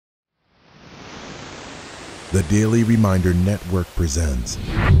The Daily Reminder Network presents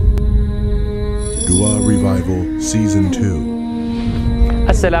Dua Revival Season 2.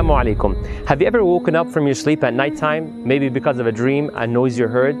 Assalamu alaikum. Have you ever woken up from your sleep at nighttime, maybe because of a dream, a noise you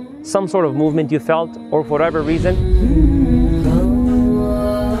heard, some sort of movement you felt, or for whatever reason?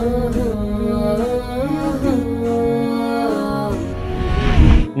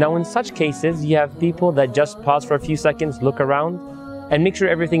 Now in such cases, you have people that just pause for a few seconds, look around, and make sure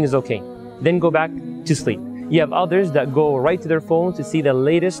everything is okay, then go back to sleep. You have others that go right to their phone to see the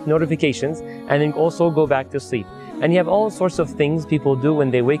latest notifications and then also go back to sleep. And you have all sorts of things people do when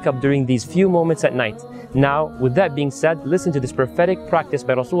they wake up during these few moments at night. Now, with that being said, listen to this prophetic practice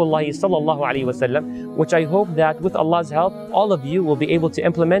by Rasulullah sallallahu alaihi wasallam, which I hope that with Allah's help, all of you will be able to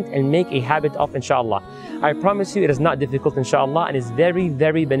implement and make a habit of, inshallah. I promise you it is not difficult, inshallah, and is very,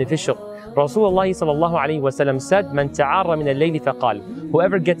 very beneficial. Rasulullah sallallahu alaihi wasallam said, "Man ta'arra min al-layli faqal."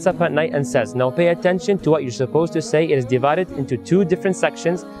 Whoever gets up at night and says, now pay attention to what you're supposed to say. It is divided into 2 different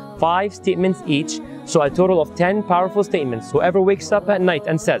sections, 5 statements each, so a total of 10 powerful statements. Whoever wakes up at night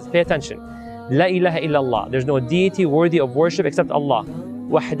and says, pay attention, La ilaha illallah, there's no deity worthy of worship except Allah.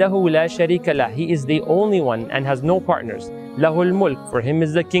 Wahdahu la sharika lah, He is the only one and has no partners. Lahul mulk, for Him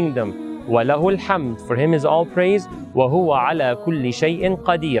is the kingdom. وَلَهُ الْحَمْدُ, for Him is all praise. وَهُوَ عَلَى كُلِّ شَيْءٍ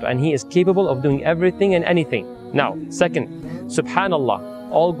قَدِيرٌ, and He is capable of doing everything and anything. Now, second,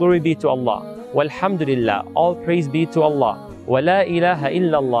 Subhanallah, all glory be to Allah. Walhamdulillah, all praise be to Allah. وَلَا إِلَهَ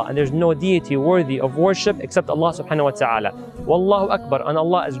إِلَّا اللَّهِ, and there's no deity worthy of worship except Allah subhanahu wa ta'ala. Wallahu Akbar, and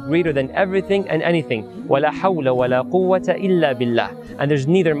Allah is greater than everything and anything. وَلَا حَوْلَ وَلَا قُوَّةَ إِلَّا بِاللَّهِ, and there's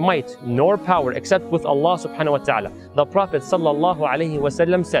neither might nor power except with Allah subhanahu wa ta'ala. The Prophet sallallahu alaihi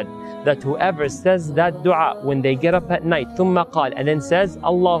wasallam said that whoever says that dua when they get up at night, ثُمَّ قال, and then says,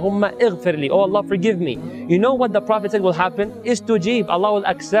 Allahumma ighfirli, oh Allah forgive me. You know what the Prophet said will happen? Istujib, Allah will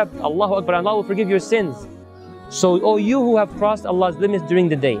accept. Allahu Akbar, Allah will forgive your sins. So, oh you who have crossed Allah's limits during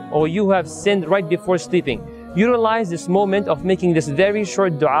the day, or you who have sinned right before sleeping, utilize this moment of making this very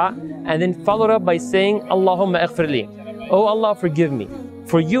short dua and then follow it up by saying, Allahumma ighfirli, oh Allah forgive me.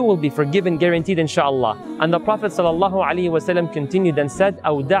 For you will be forgiven guaranteed, inshallah. And the Prophet ﷺ continued and said,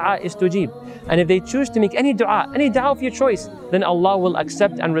 أَوْ دَعَا إِسْتُجِيب, and if they choose to make any dua of your choice, then Allah will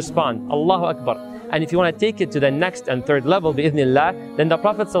accept and respond. Allahu Akbar. And if you want to take it to the next and third level, bi'idhnillah, then the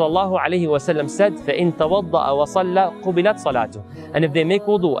Prophet ﷺ said, فَإِن تَوَضَّأَ وَصَلَّى قُبِلَتْ صَلَاتُهُ, and if they make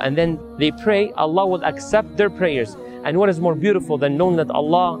wudu and then they pray, Allah will accept their prayers. And what is more beautiful than knowing that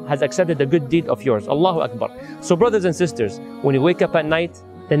Allah has accepted the good deed of yours? Allahu Akbar. So brothers and sisters, when you wake up at night,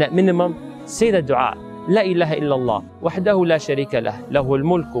 then at minimum, say the dua. La ilaha illallah, wahdahu la sharika lah, lahul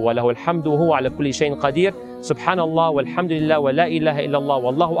mulku wa lahul hamdu wa huwa ala kulli shay'in qadir. Subhanallah, walhamdulillah, wa la ilaha illallah,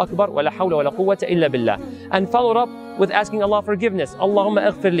 wallahu akbar, wa la hawla wa la quwwata illa billah. And follow it up with asking Allah forgiveness.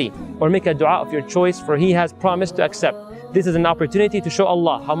 Allahumma ighfirli, or make a dua of your choice, for He has promised to accept. This is an opportunity to show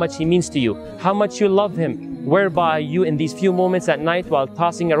Allah how much He means to you, how much you love Him, whereby you in these few moments at night while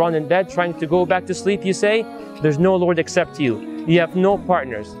tossing around in bed trying to go back to sleep, you say, there's no Lord except you. You have no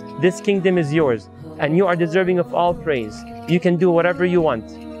partners. This kingdom is yours, and you are deserving of all praise. You can do whatever you want.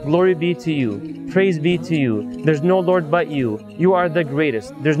 Glory be to you. Praise be to you. There's no Lord but you. You are the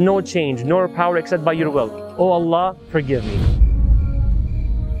greatest. There's no change nor power except by your will. Oh Allah, forgive me.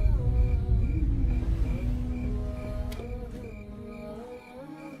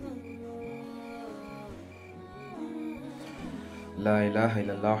 La ilaha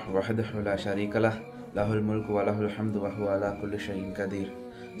illallah wahdahu la sharika lah, lahul mulku wa lahul hamdu wa huwa ala kulli shay'in qadir.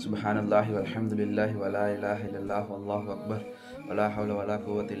 Subhanallahi walhamdulillahi wa la ilaha illallah wallahu akbar, wa la hawla wa la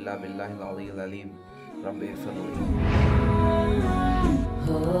quwwata illa billahi al-aliyyil azim. Rabbi ighfirli.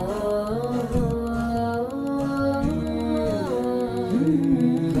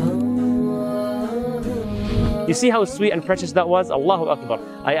 You see how sweet and precious that was? Allahu Akbar.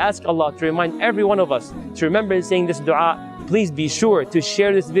 I ask Allah to remind every one of us to remember saying this dua. Please be sure to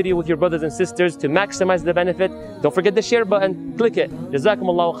share this video with your brothers and sisters to maximize the benefit. Don't forget the share button, click it.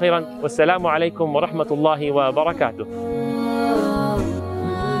 Jazakumullahu khairan. Wassalamu alaikum wa rahmatullahi wa barakatuh.